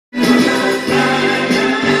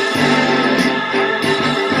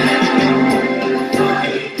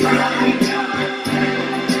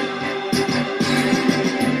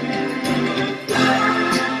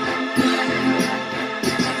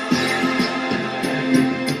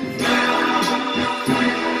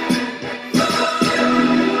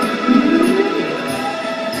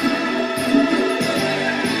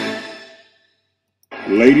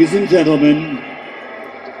Ladies and gentlemen,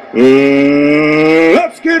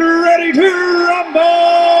 let's get ready to rumble!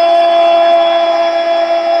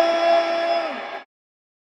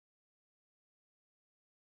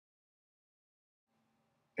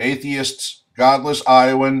 Atheists, Godless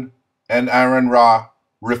Iowan, and Aron Ra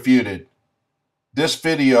refuted. This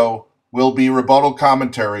video will be rebuttal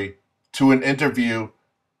commentary to an interview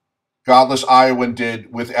Godless Iowan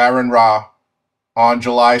did with Aron Ra on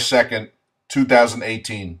July 2nd,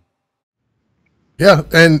 2018. Yeah,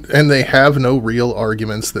 and they have no real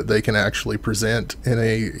arguments that they can actually present in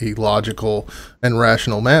a logical and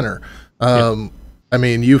rational manner. I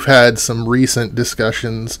mean, you've had some recent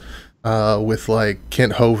discussions with like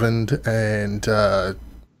Kent Hovind and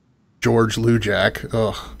George Lujack.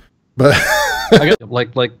 Ugh. But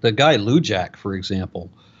like the guy Lujack, for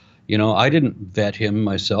example. You know, I didn't vet him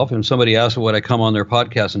myself. And somebody asked, would I come on their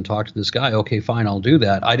podcast and talk to this guy? Okay, fine, I'll do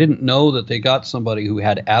that. I didn't know that they got somebody who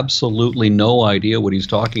had absolutely no idea what he's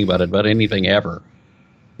talking about anything ever.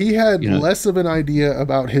 He had less of an idea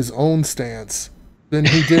about his own stance than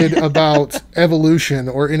he did about evolution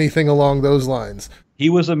or anything along those lines. He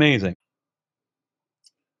was amazing.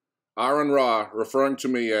 Aron Ra, referring to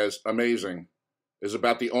me as amazing, is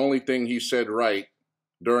about the only thing he said right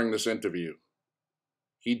during this interview.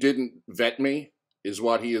 He didn't vet me, is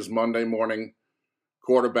what he is Monday morning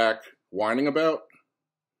quarterback whining about.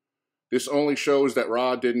 This only shows that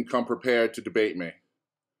Ra didn't come prepared to debate me.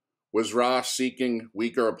 Was Ra seeking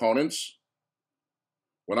weaker opponents?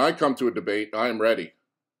 When I come to a debate, I am ready.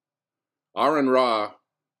 Aron Ra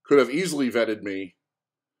could have easily vetted me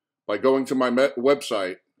by going to my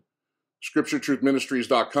website,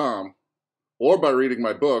 scripturetruthministries.com, or by reading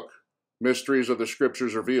my book, Mysteries of the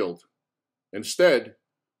Scriptures Revealed. Instead,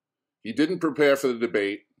 he didn't prepare for the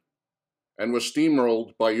debate and was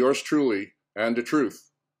steamrolled by yours truly and the truth.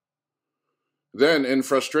 Then, in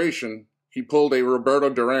frustration, he pulled a Roberto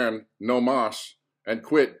Duran no mas and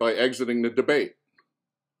quit by exiting the debate.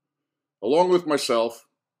 Along with myself,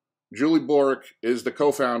 Julie Borick is the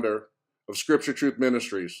co-founder of Scripture Truth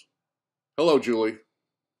Ministries. Hello, Julie.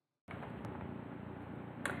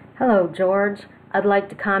 Hello, George. I'd like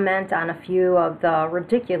to comment on a few of the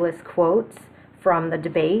ridiculous quotes from the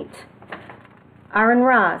debate. Aron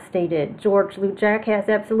Ra stated, George Lujack has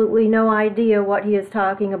absolutely no idea what he is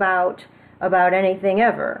talking about anything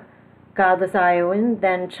ever. Godless Iowan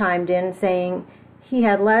then chimed in saying he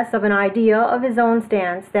had less of an idea of his own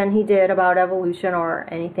stance than he did about evolution or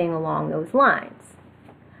anything along those lines.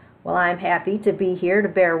 Well, I'm happy to be here to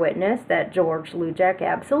bear witness that George Lujack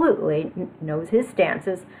absolutely knows his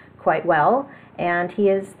stances quite well, and he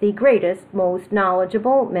is the greatest, most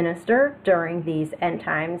knowledgeable minister during these end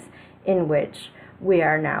times in which we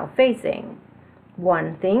are now facing.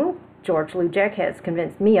 One thing George Lujack has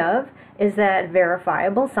convinced me of is that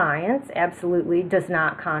verifiable science absolutely does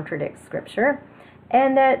not contradict Scripture,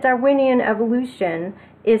 and that Darwinian evolution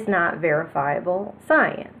is not verifiable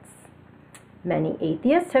science. Many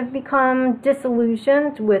atheists have become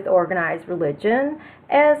disillusioned with organized religion,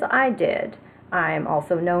 as I did. I am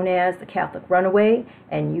also known as the Catholic Runaway,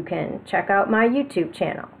 and you can check out my YouTube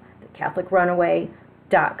channel,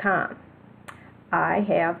 thecatholicrunaway.com. I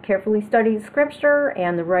have carefully studied Scripture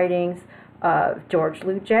and the writings of George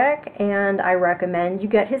Lujack, and I recommend you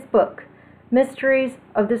get his book, Mysteries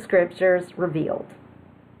of the Scriptures Revealed.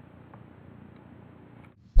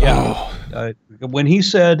 Yeah. When he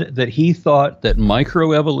said that he thought that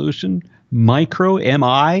microevolution,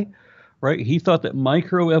 micro-M-I, right? He thought that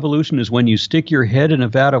microevolution is when you stick your head in a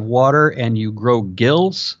vat of water and you grow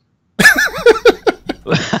gills.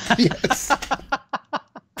 yes.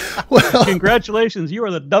 Well, congratulations, you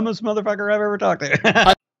are the dumbest motherfucker I've ever talked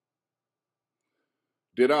to.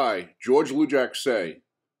 Did I, George Lujack, say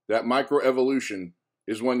that microevolution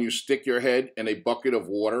is when you stick your head in a bucket of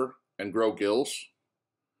water and grow gills?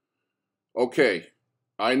 Okay,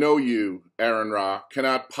 I know you, Aron Ra,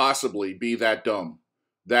 cannot possibly be that dumb,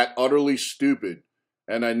 that utterly stupid,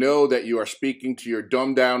 and I know that you are speaking to your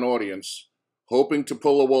dumbed-down audience, hoping to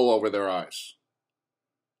pull the wool over their eyes.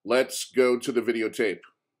 Let's go to the videotape.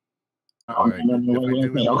 Okay. Ask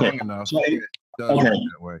me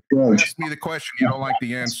the question. You don't like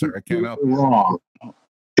the answer. I can't help you. Wrong,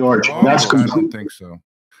 George. Oh, that's I don't think so.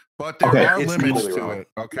 But there are limits to wrong. it.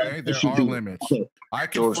 Okay, there are limits. I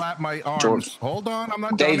can George, flap my arms. George. Hold on, I'm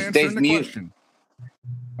not done answering the question.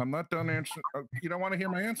 I'm not done answering. You don't want to hear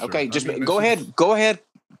my answer. Okay, just go ahead. Go ahead.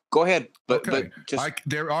 But just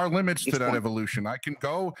there are limits to that evolution. I can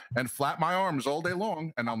go and flap my arms all day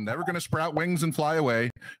long, and I'm never going to sprout wings and fly away.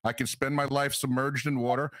 I can spend my life submerged in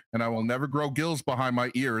water, and I will never grow gills behind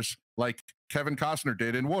my ears like Kevin Costner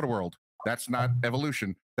did in Waterworld. That's not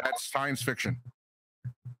evolution. That's science fiction.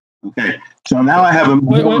 Okay, so now I have a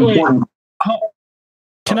more important.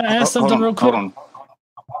 Can I ask something real quick? Hold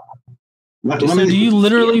on. So do you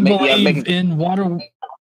literally believe in water? Hold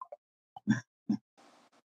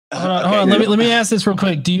on. Let me ask this real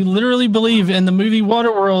quick. Do you literally believe in the movie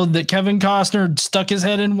Waterworld that Kevin Costner stuck his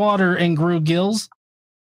head in water and grew gills?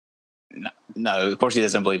 No, of course he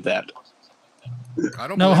doesn't believe that.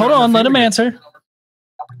 No, hold on. Let him answer.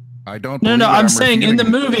 I don't. No. I'm saying in the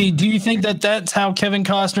movie, do you think that that's how Kevin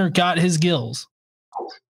Costner got his gills?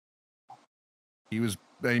 He was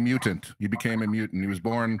a mutant. He became a mutant. He was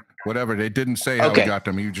born. Whatever. They didn't say how he got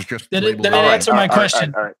them. He just. That didn't answer my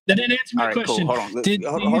question. That didn't answer my question. Cool. Hold on. Do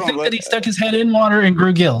you think that he stuck his head in water and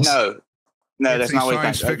grew gills? No, that's not what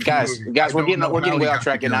he thinks. Guys, we're getting way off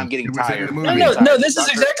track, and I'm getting tired. No, this is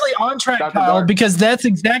exactly on track, Kyle, because that's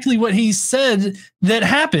exactly what he said that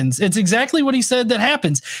happens. It's exactly what he said that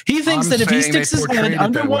happens. He thinks that if he sticks his head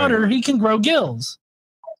underwater, he can grow gills.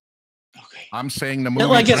 Okay. I'm saying the movie.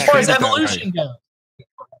 Like as far as evolution goes.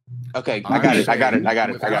 Okay, I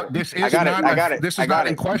got it. This is not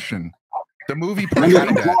in question. The movie portrayed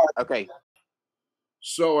that. Okay.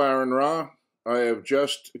 So, Aron Ra, I have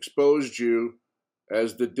just exposed you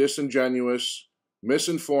as the disingenuous,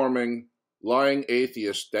 misinforming, lying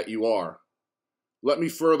atheist that you are. Let me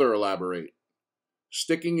further elaborate.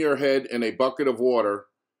 Sticking your head in a bucket of water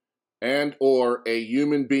and or a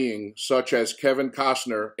human being such as Kevin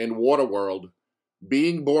Costner in Waterworld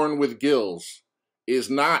being born with gills is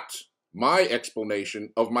not my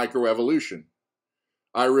explanation of microevolution.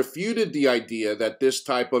 I refuted the idea that this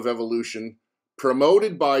type of evolution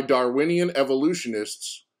promoted by Darwinian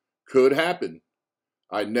evolutionists could happen.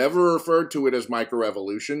 I never referred to it as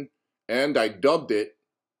microevolution, and I dubbed it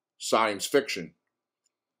science fiction.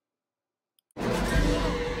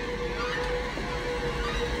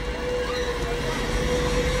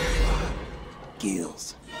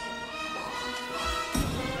 Gills.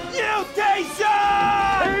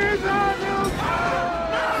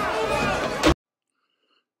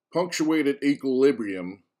 Punctuated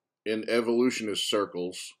equilibrium in evolutionist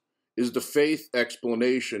circles is the faith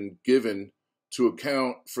explanation given to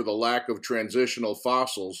account for the lack of transitional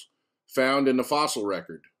fossils found in the fossil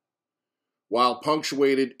record. While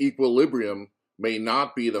punctuated equilibrium may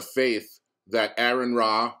not be the faith that Aron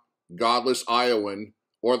Ra, Godless Iowan,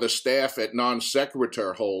 or the staff at Non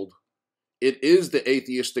Sequitur hold, it is the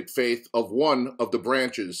atheistic faith of one of the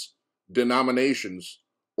branches, denominations,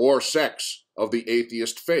 or sects of the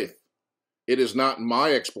atheist faith. It is not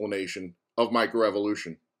my explanation of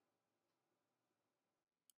microevolution.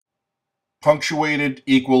 Punctuated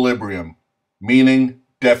equilibrium, meaning,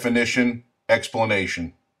 definition,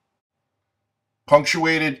 explanation.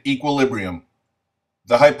 Punctuated equilibrium,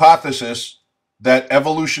 the hypothesis that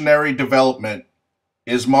evolutionary development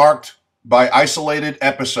is marked by isolated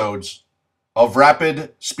episodes of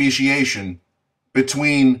rapid speciation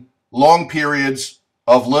between long periods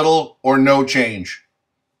of little or no change.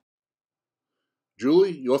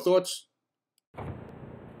 Julie, your thoughts?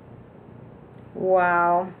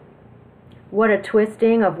 Wow. What a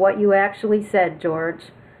twisting of what you actually said, George.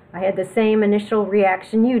 I had the same initial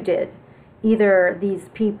reaction you did. Either these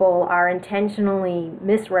people are intentionally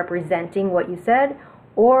misrepresenting what you said,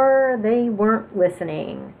 or they weren't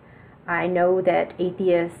listening. I know that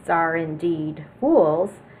atheists are indeed fools,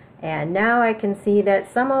 and now I can see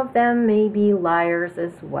that some of them may be liars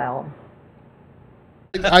as well.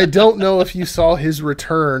 I don't know if you saw his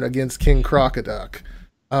return against King Crocoduck,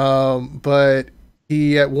 but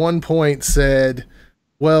he at one point said,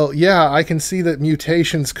 well, yeah, I can see that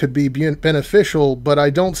mutations could be beneficial, but I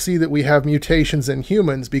don't see that we have mutations in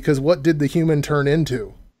humans, because what did the human turn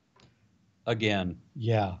into? Again,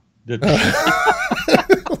 yeah.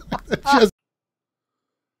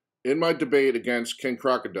 In my debate against King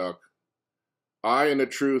Crocoduck, I and the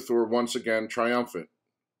truth were once again triumphant.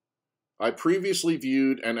 I previously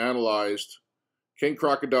viewed and analyzed King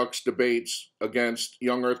Crocoduck's debates against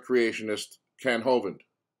young Earth creationist Ken Hovind.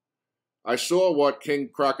 I saw what King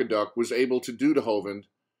Crocoduck was able to do to Hovind,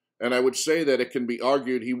 and I would say that it can be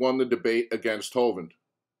argued he won the debate against Hovind.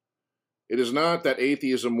 It is not that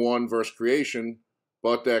atheism won versus creation,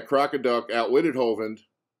 but that Crocoduck outwitted Hovind,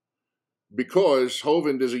 because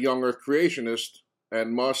Hovind is a young Earth creationist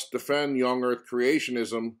and must defend young Earth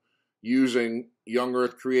creationism using young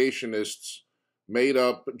Earth creationists'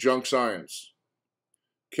 made-up junk science.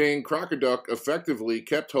 King Crocoduck effectively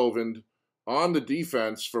kept Hovind on the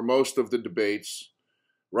defense for most of the debates,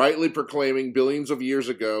 rightly proclaiming billions of years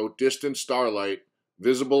ago distant starlight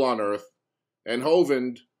visible on Earth, and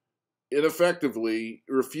Hovind ineffectively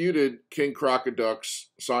refuted King Crocoduck's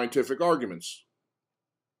scientific arguments.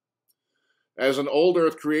 As an old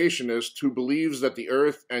Earth creationist who believes that the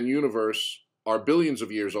Earth and universe are billions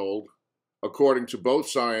of years old, according to both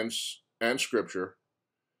science and scripture,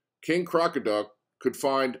 King Crocoduck could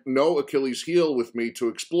find no Achilles heel with me to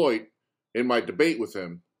exploit in my debate with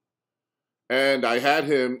him, and I had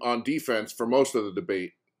him on defense for most of the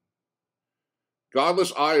debate.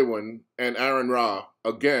 Godless Iowan and Aron Ra,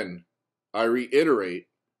 again, I reiterate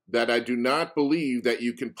that I do not believe that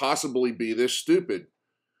you can possibly be this stupid.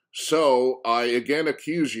 So I again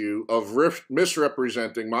accuse you of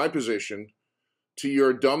misrepresenting my position to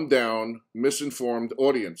your dumbed-down, misinformed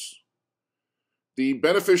audience. The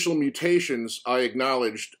beneficial mutations I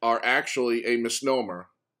acknowledged are actually a misnomer.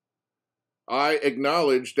 I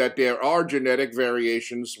acknowledge that there are genetic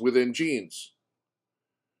variations within genes.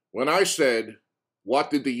 When I said,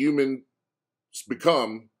 what did the humans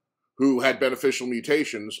become who had beneficial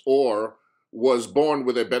mutations or was born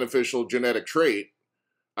with a beneficial genetic trait,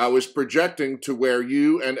 I was projecting to where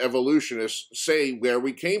you and evolutionists say where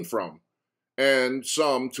we came from, and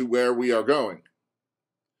some to where we are going.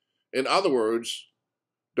 In other words,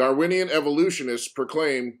 Darwinian evolutionists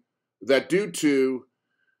proclaim that due to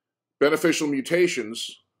beneficial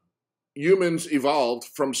mutations, humans evolved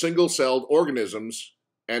from single-celled organisms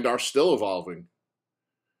and are still evolving.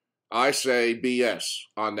 I say BS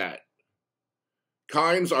on that.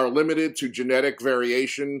 Kinds are limited to genetic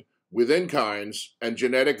variation within kinds, and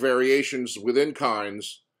genetic variations within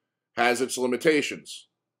kinds has its limitations.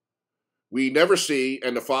 We never see,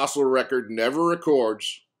 and the fossil record never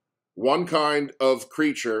records, one kind of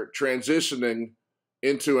creature transitioning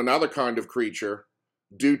into another kind of creature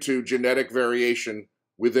due to genetic variation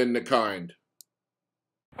within the kind.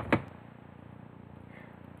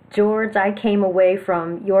 George, I came away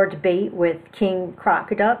from your debate with King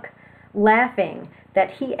Crocoduck laughing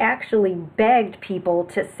that he actually begged people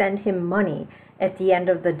to send him money at the end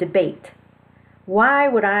of the debate. Why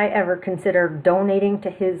would I ever consider donating to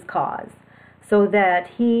his cause so that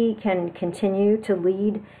he can continue to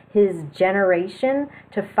lead his generation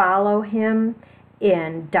to follow him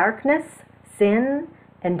in darkness, sin,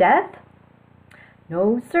 and death?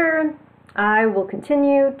 No, sir. I will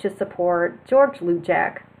continue to support George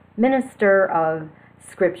Lujack, minister of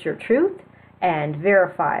Scripture Truth and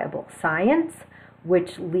verifiable science,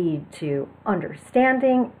 which lead to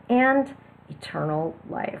understanding and eternal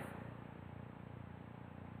life.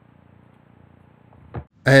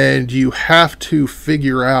 And you have to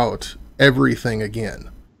figure out everything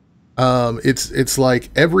again. It's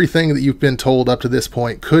like everything that you've been told up to this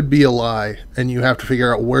point could be a lie, and you have to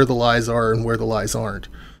figure out where the lies are and where the lies aren't.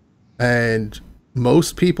 And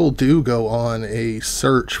most people do go on a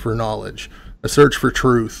search for knowledge, a search for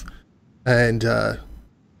truth, and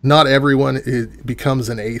not everyone becomes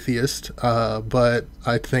an atheist, but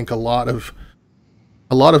I think a lot of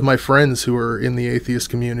my friends who are in the atheist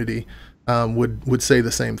community would say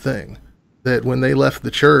the same thing, that when they left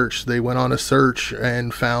the church, they went on a search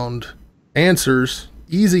and found answers,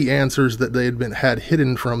 easy answers that they had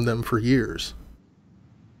hidden from them for years.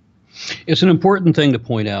 It's an important thing to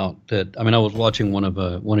point out that, I mean, I was watching one of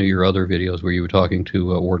your other videos where you were talking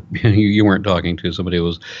to, or you weren't talking to somebody. It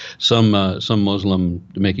was some Muslim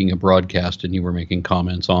making a broadcast, and you were making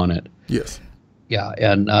comments on it. Yes. Yeah,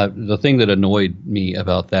 and the thing that annoyed me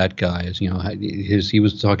about that guy is, he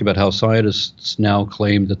was talking about how scientists now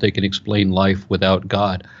claim that they can explain life without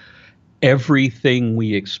God. Everything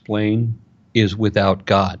we explain is without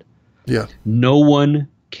God. Yeah. No one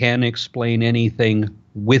can explain anything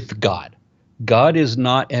with God. God is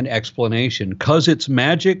not an explanation. Because it's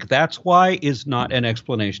magic, that's why is not an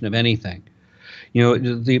explanation of anything.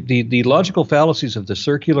 The logical fallacies of the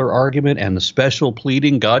circular argument and the special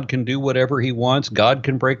pleading, God can do whatever he wants, God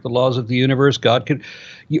can break the laws of the universe,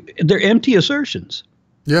 they're empty assertions.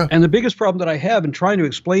 Yeah. And the biggest problem that I have in trying to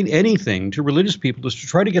explain anything to religious people is to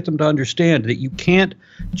try to get them to understand that you can't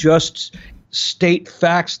just state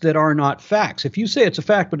facts that are not facts. If you say it's a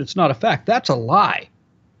fact but it's not a fact, that's a lie.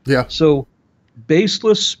 Yeah. So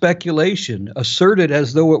baseless speculation asserted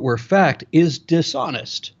as though it were fact is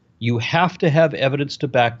dishonest. You have to have evidence to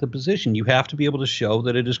back the position. You have to be able to show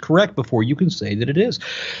that it is correct before you can say that it is.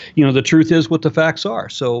 The truth is what the facts are.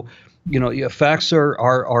 So, facts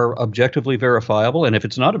are objectively verifiable, and if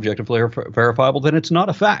it's not objectively verifiable, then it's not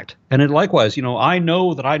a fact. And likewise, I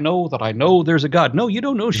know that I know that I know there's a God. No, you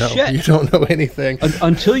don't know shit. You don't know anything.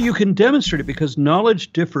 Until you can demonstrate it, because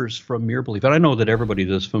knowledge differs from mere belief. And I know that everybody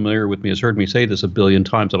that's familiar with me has heard me say this a billion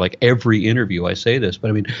times. At like every interview I say this, but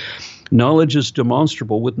I mean, Knowledge is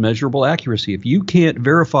demonstrable with measurable accuracy. If you can't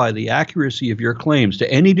verify the accuracy of your claims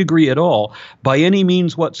to any degree at all, by any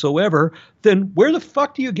means whatsoever, then where the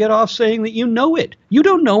fuck do you get off saying that you know it? You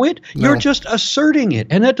don't know it. No. You're just asserting it.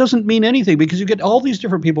 And that doesn't mean anything, because you get all these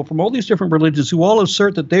different people from all these different religions who all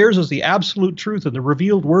assert that theirs is the absolute truth and the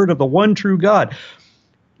revealed word of the one true God.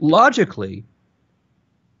 Logically,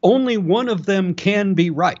 only one of them can be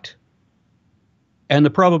right. And the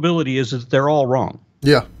probability is that they're all wrong.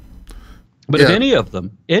 Yeah. But if any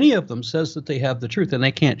of them says that they have the truth and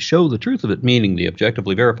they can't show the truth of it, meaning the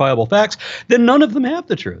objectively verifiable facts, then none of them have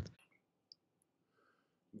the truth.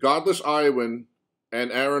 Godless Iowan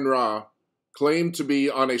and Aron Ra claim to be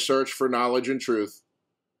on a search for knowledge and truth,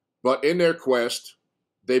 but in their quest,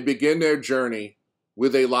 they begin their journey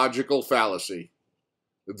with a logical fallacy.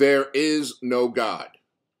 There is no God.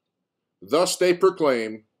 Thus they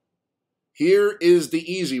proclaim, here is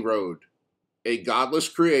the easy road, a godless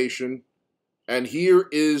creation, and here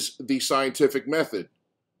is the scientific method,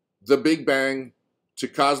 the Big Bang to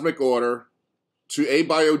cosmic order, to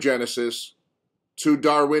abiogenesis, to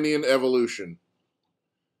Darwinian evolution.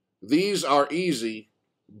 These are easy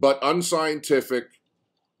but unscientific,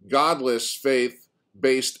 godless,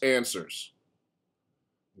 faith-based answers.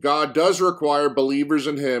 God does require believers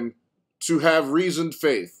in him to have reasoned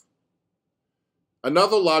faith.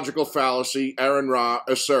 Another logical fallacy Aron Ra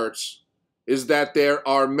asserts is that there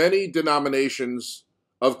are many denominations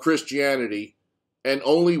of Christianity and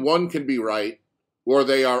only one can be right, or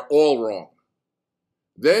they are all wrong.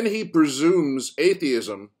 Then he presumes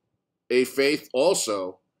atheism, a faith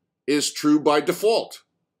also, is true by default.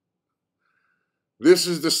 This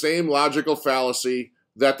is the same logical fallacy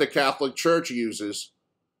that the Catholic Church uses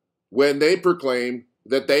when they proclaim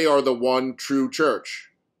that they are the one true church.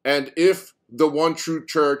 And if the one true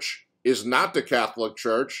church is not the Catholic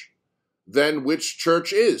Church, then which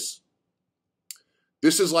church is?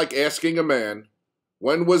 This is like asking a man,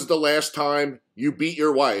 when was the last time you beat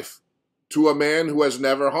your wife, to a man who has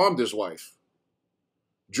never harmed his wife?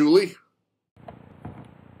 Julie?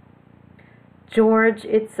 George,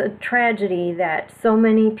 it's a tragedy that so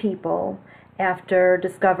many people, after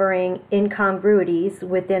discovering incongruities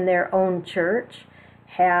within their own church,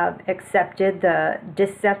 have accepted the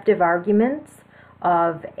deceptive arguments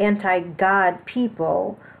of anti-God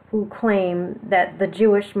people who claim that the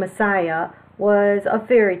Jewish Messiah was a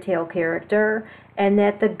fairy tale character and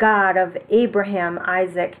that the God of Abraham,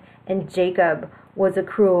 Isaac, and Jacob was a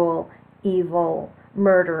cruel, evil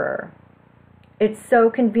murderer. It's so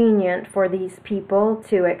convenient for these people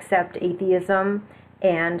to accept atheism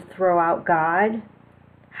and throw out God.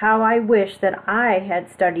 How I wish that I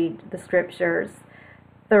had studied the scriptures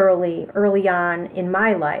thoroughly early on in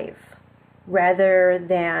my life, rather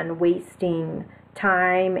than wasting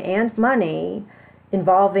time and money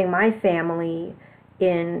involving my family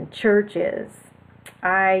in churches.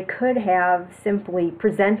 I could have simply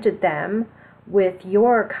presented them with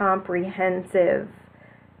your comprehensive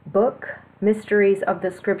book, Mysteries of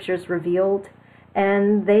the Scriptures Revealed,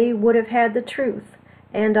 and they would have had the truth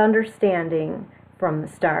and understanding from the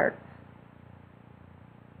start.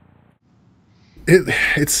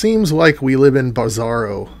 It seems like we live in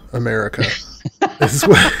Bizarro America. This is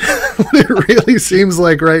what it really seems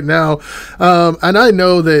like right now. And I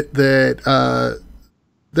know that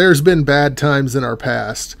there's been bad times in our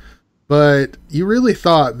past, but you really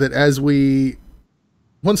thought that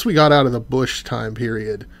once we got out of the Bush time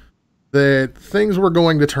period, that things were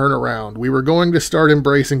going to turn around. We were going to start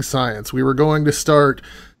embracing science. We were going to start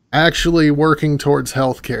actually working towards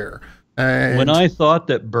healthcare. And when I thought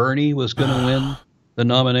that Bernie was going to win the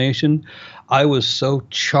nomination, I was so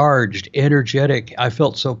charged, energetic. I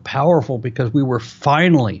felt so powerful because we were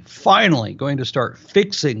finally going to start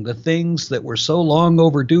fixing the things that were so long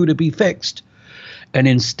overdue to be fixed. And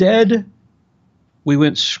instead, we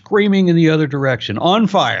went screaming in the other direction, on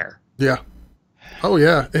fire. Yeah. Oh,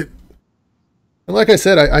 yeah. And like I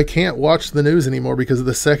said, I can't watch the news anymore because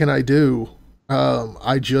the second I do,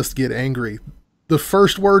 I just get angry. The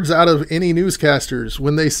first words out of any newscasters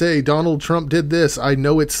when they say Donald Trump did this, I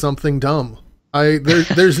know it's something dumb.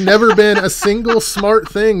 There's never been a single smart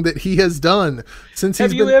thing that he has done since he's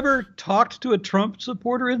been... Have you ever talked to a Trump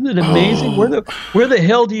supporter? Isn't it amazing? Where the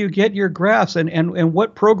hell do you get your graphs, and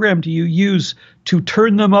what program do you use to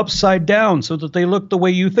turn them upside down so that they look the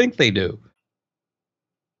way you think they do?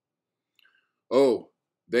 Oh,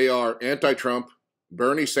 they are anti-Trump,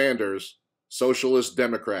 Bernie Sanders, socialist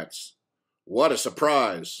Democrats. What a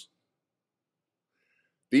surprise.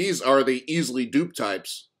 These are the easily duped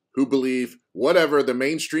types who believe whatever the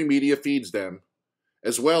mainstream media feeds them,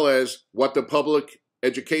 as well as what the public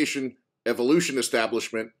education evolution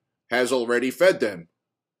establishment has already fed them.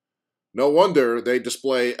 No wonder they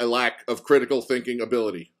display a lack of critical thinking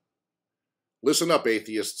ability. Listen up,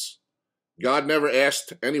 atheists. God never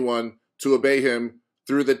asked anyone to obey him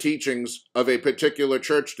through the teachings of a particular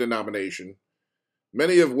church denomination,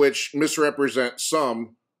 many of which misrepresent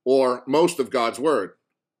some or most of God's word.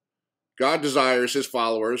 God desires his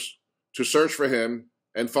followers to search for him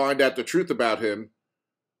and find out the truth about him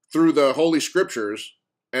through the Holy Scriptures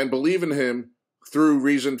and believe in him through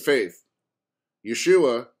reasoned faith.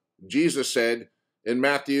 Yeshua, Jesus, said in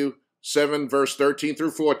Matthew 7, verse 13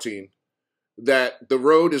 through 14, that the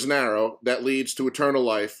road is narrow that leads to eternal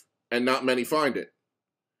life, and not many find it.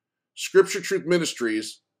 Scripture Truth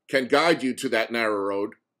Ministries can guide you to that narrow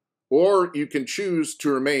road, or you can choose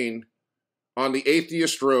to remain on the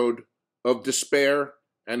atheist road of despair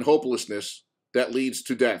and hopelessness that leads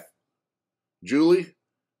to death. Julie,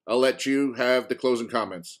 I'll let you have the closing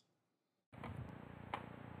comments.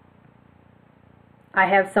 I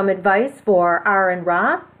have some advice for Aron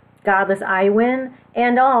Ra, Godless Iowan,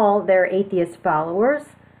 and all their atheist followers.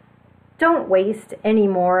 Don't waste any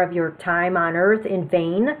more of your time on earth in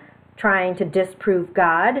vain trying to disprove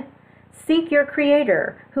God. Seek your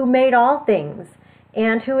Creator, who made all things,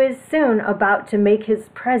 and who is soon about to make his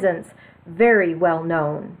presence very well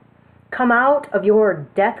known. Come out of your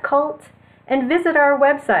death cult and visit our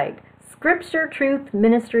website,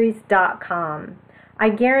 scripturetruthministries.com. I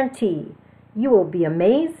guarantee you will be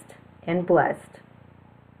amazed and blessed.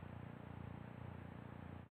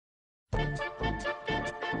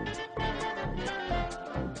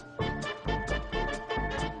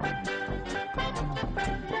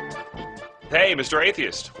 Hey, Mr.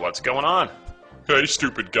 Atheist, what's going on? Hey,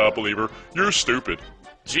 stupid God believer, you're stupid.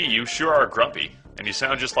 Gee, you sure are grumpy, and you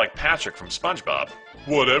sound just like Patrick from SpongeBob.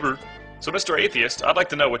 Whatever. So, Mr. Atheist, I'd like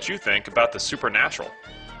to know what you think about the supernatural.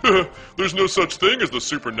 There's no such thing as the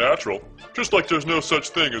supernatural, just like there's no such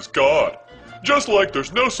thing as God. Just like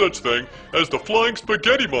there's no such thing as the flying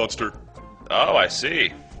spaghetti monster. Oh, I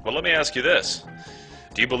see. Well, let me ask you this.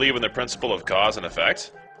 Do you believe in the principle of cause and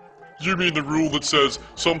effect? You mean the rule that says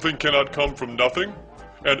something cannot come from nothing,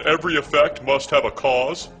 and every effect must have a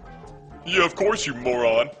cause? Yeah, of course, you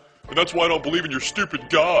moron. And that's why I don't believe in your stupid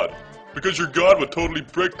God. Because your God would totally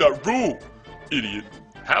break that rule, idiot.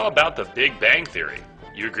 How about the Big Bang Theory?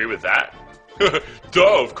 You agree with that?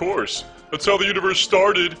 Duh, of course. That's how the universe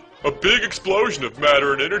started. A big explosion of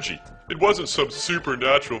matter and energy. It wasn't some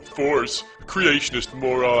supernatural force. Creationist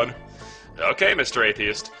moron. Okay, Mr.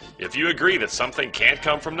 Atheist. If you agree that something can't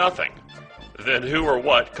come from nothing, then who or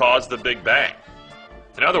what caused the Big Bang?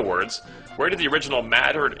 In other words, where did the original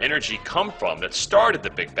matter and energy come from that started the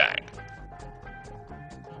Big Bang?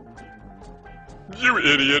 You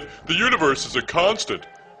idiot. The universe is a constant.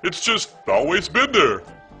 It's just always been there.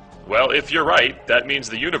 Well, if you're right, that means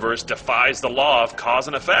the universe defies the law of cause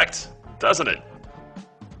and effect, doesn't it?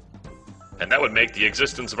 And that would make the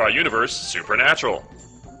existence of our universe supernatural,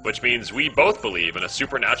 which means we both believe in a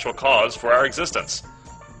supernatural cause for our existence.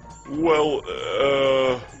 Well,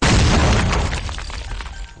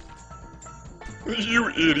 you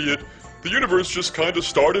idiot. The universe just kind of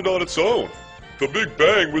started on its own. The Big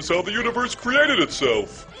Bang was how the universe created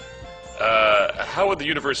itself. How would the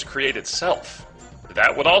universe create itself?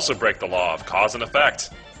 That would also break the law of cause and effect.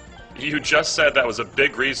 You just said that was a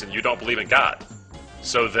big reason you don't believe in God.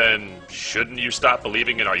 So then, shouldn't you stop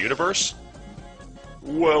believing in our universe?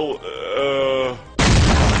 Well,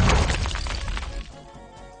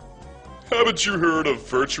 haven't you heard of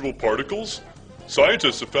virtual particles?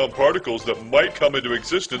 Scientists have found particles that might come into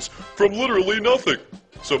existence from literally nothing.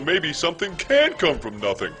 So maybe something can come from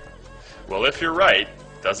nothing. Well, if you're right,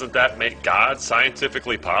 doesn't that make God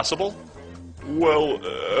scientifically possible? Well,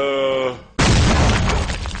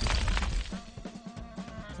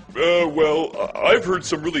 I've heard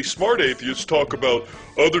some really smart atheists talk about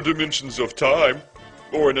other dimensions of time,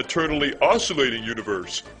 or an eternally oscillating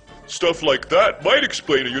universe. Stuff like that might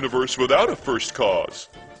explain a universe without a first cause.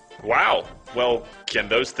 Wow. Well, can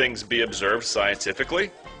those things be observed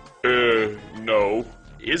scientifically? No.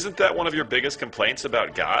 Isn't that one of your biggest complaints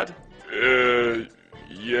about God?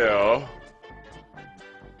 Yeah.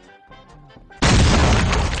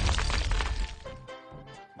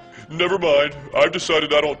 Never mind. I've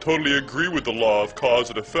decided I don't totally agree with the law of cause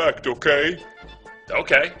and effect, okay?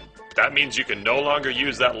 Okay. That means you can no longer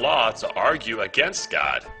use that law to argue against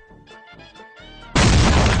God.